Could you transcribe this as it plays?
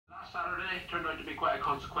last Saturday turned out to be quite a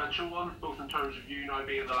consequential one, both in terms of you now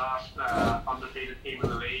being the last undefeated team in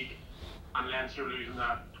the league and Leinster losing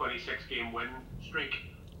that 26-game win streak.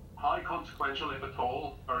 How consequential, if at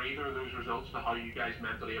all, are either of those results to how you guys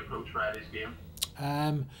mentally approach Friday's game?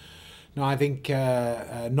 No, I think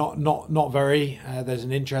not very. There's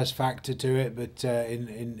an interest factor to it, but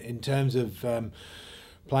in terms of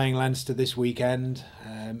playing Leinster this weekend,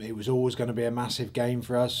 it was always going to be a massive game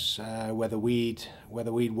for us, whether we'd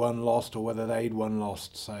won, lost, or whether they'd won,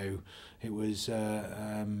 lost. So it was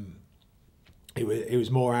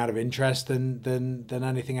more out of interest than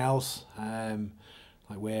anything else.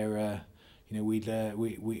 Like we're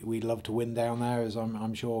we'd love to win down there, as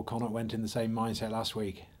I'm sure Connacht went in the same mindset last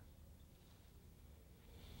week.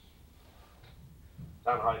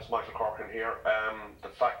 Dan, hi, it's Michael Corkin here. The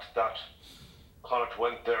fact that Connacht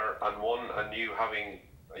went there and won, and you having,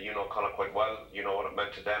 Connacht quite well, you know what it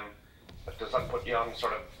meant to them, does that put you on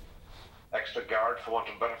sort of extra guard, for want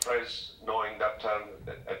of a better phrase, knowing that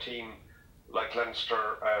a team like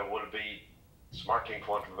Leinster will be smarting,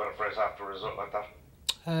 for want of a better phrase, after a result like that?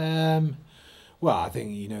 Well, I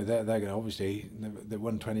think they're going to, obviously they've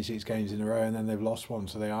won 26 games in a row and then they've lost one,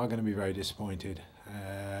 so they are going to be very disappointed.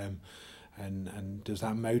 And does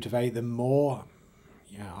that motivate them more?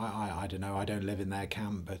 Yeah, I don't know. I don't live in their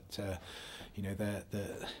camp, but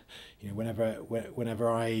whenever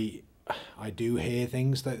I do hear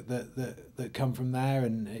things that come from there,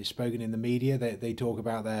 and it's spoken in the media, they talk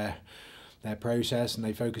about their process and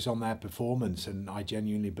they focus on their performance, and I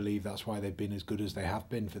genuinely believe that's why they've been as good as they have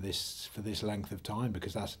been for this length of time,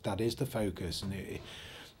 because that is the focus. And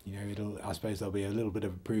I suppose there'll be a little bit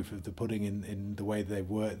of proof of the pudding in the way that they've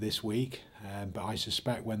worked this week, but I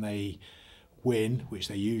suspect when they win, which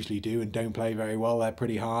they usually do, and don't play very well, they're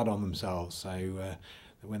pretty hard on themselves. So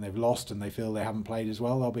when they've lost and they feel they haven't played as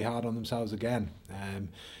well, they'll be hard on themselves again.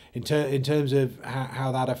 In terms of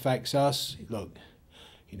how that affects us, look,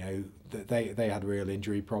 they had real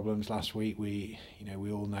injury problems last week. We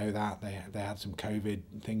all know that they had some COVID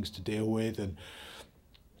things to deal with, and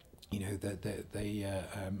they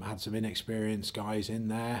had some inexperienced guys in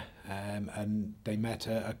there, and they met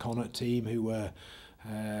a Connacht team who were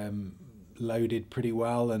loaded pretty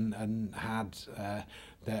well and had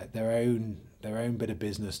their own bit of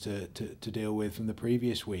business to deal with from the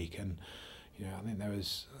previous week. And I think there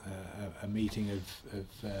was a meeting of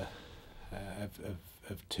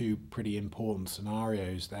two pretty important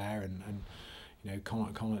scenarios there, and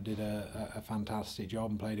Connacht did a fantastic job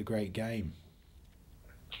and played a great game.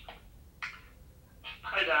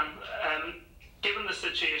 Hi Dan, given the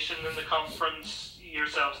situation in the conference,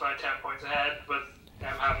 yourselves now 10 points ahead with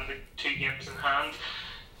having the 2 games in hand,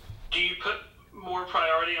 do you put more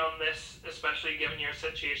priority on this, especially given your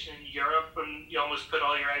situation in Europe, and you almost put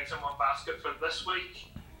all your eggs in one basket for this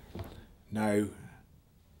week? No,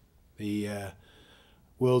 the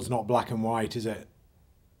world's not black and white, is it?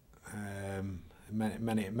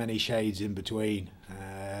 Many shades in between.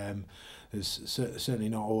 There's certainly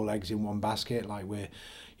not all eggs in one basket. Like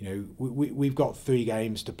we've got 3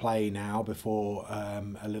 games to play now before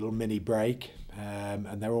a little mini break,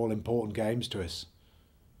 and they're all important games to us.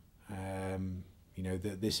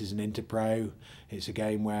 This is an Interpro. It's a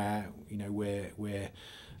game where we're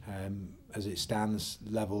as it stands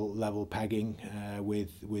level pegging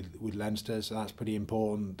with Leinster, so that's pretty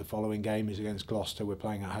important. The following game is against Gloucester. We're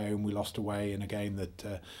playing at home. We lost away in a game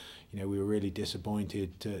that we were really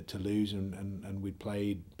disappointed to lose, and we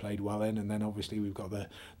played well in. And then obviously we've got the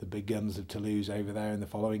big guns of Toulouse over there in the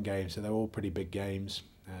following game, so they're all pretty big games.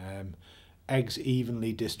 Eggs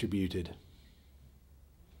evenly distributed.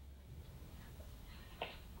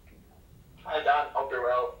 Hi Dan, hope you're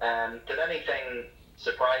well. Did anything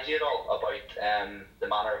surprise you at all about the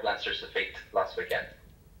manner of Leinster's defeat last weekend?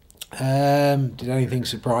 Did anything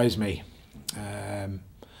surprise me?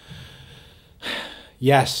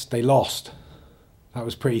 Yes, they lost. That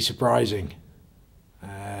was pretty surprising.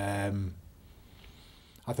 I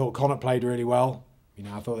thought Connacht played really well.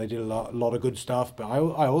 I thought they did a lot of good stuff, but I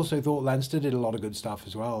also thought Leinster did a lot of good stuff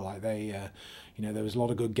as well. Like they, there was a lot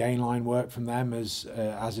of good gain line work from them, as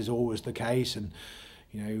is always the case, and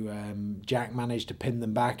Jack managed to pin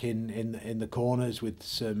them back in the corners with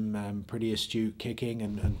some pretty astute kicking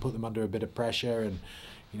and put them under a bit of pressure. And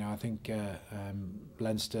I think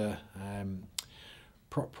Leinster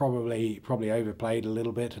probably overplayed a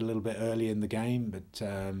little bit early in the game, but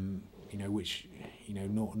which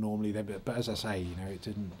normally they. But as I say, it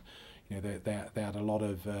didn't. They had a lot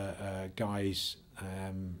of guys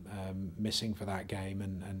missing for that game,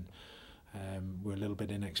 and were a little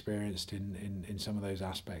bit inexperienced in some of those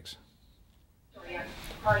aspects.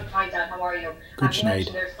 Hi Dan, how are you? Good, you Sinead.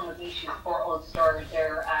 mentioned there's some of the issues for Ulster,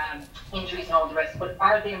 their injuries and all the rest, but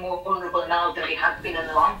are they more vulnerable now than they have been in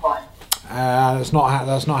a long while? That's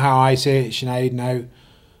not how I see it, Sinead. No,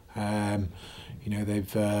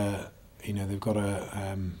 they've got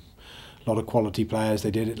a lot of quality players.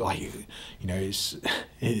 They did it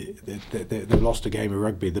they've lost a game of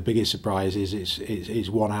rugby. The biggest surprise is it's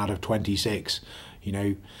 1 out of 26.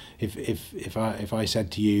 If I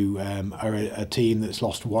said to you, are a team that's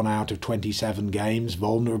lost 1 out of 27 games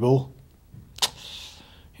vulnerable?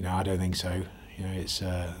 I don't think so. It's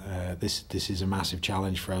this is a massive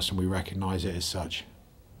challenge for us, and we recognise it as such.